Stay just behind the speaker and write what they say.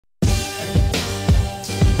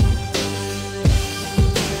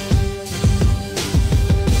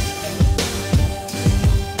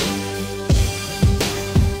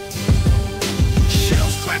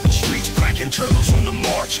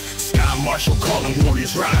martial calling,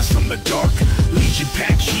 warriors rise from the dark. Legion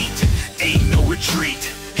pack heat, ain't no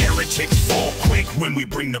retreat. Heretics fall quick when we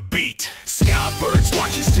bring the beat. Skybirds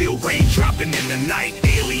watching steel rain dropping in the night.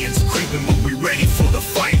 Aliens creeping but we ready for the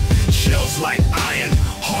fight. Shells like iron,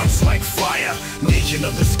 hearts like fire. Legion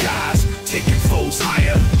of the skies, taking foes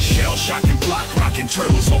higher. Shell shocking, block rocking,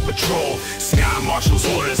 turtles on patrol. Sky marshals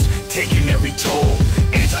orders, taking every toll.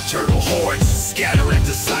 Anti-turtle hordes, scatter at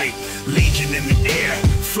the sight. Legion in the air,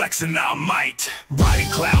 flexing our might. Riding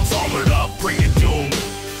clouds armored up, bringing doom.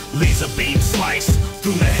 Laser beam slice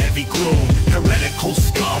through the heavy gloom. Heretical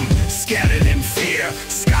scum, scattered in fear.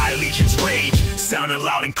 Sky legions rage, sounding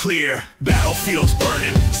loud and clear. Battlefields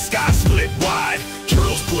burning, sky split wide.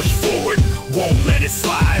 Turtles push forward, won't let it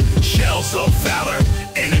slide. Shells of valor,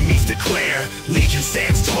 enemies declare. Legion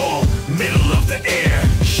stands tall, middle of the air.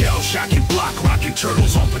 Shell shocking, block rocking,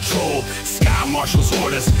 turtles on patrol. Sky marshals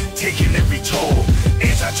orders, taking every toll.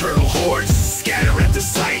 Anti-turtle hordes, scatter at the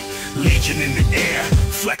sight. Legion in the air,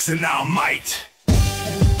 flexing our might.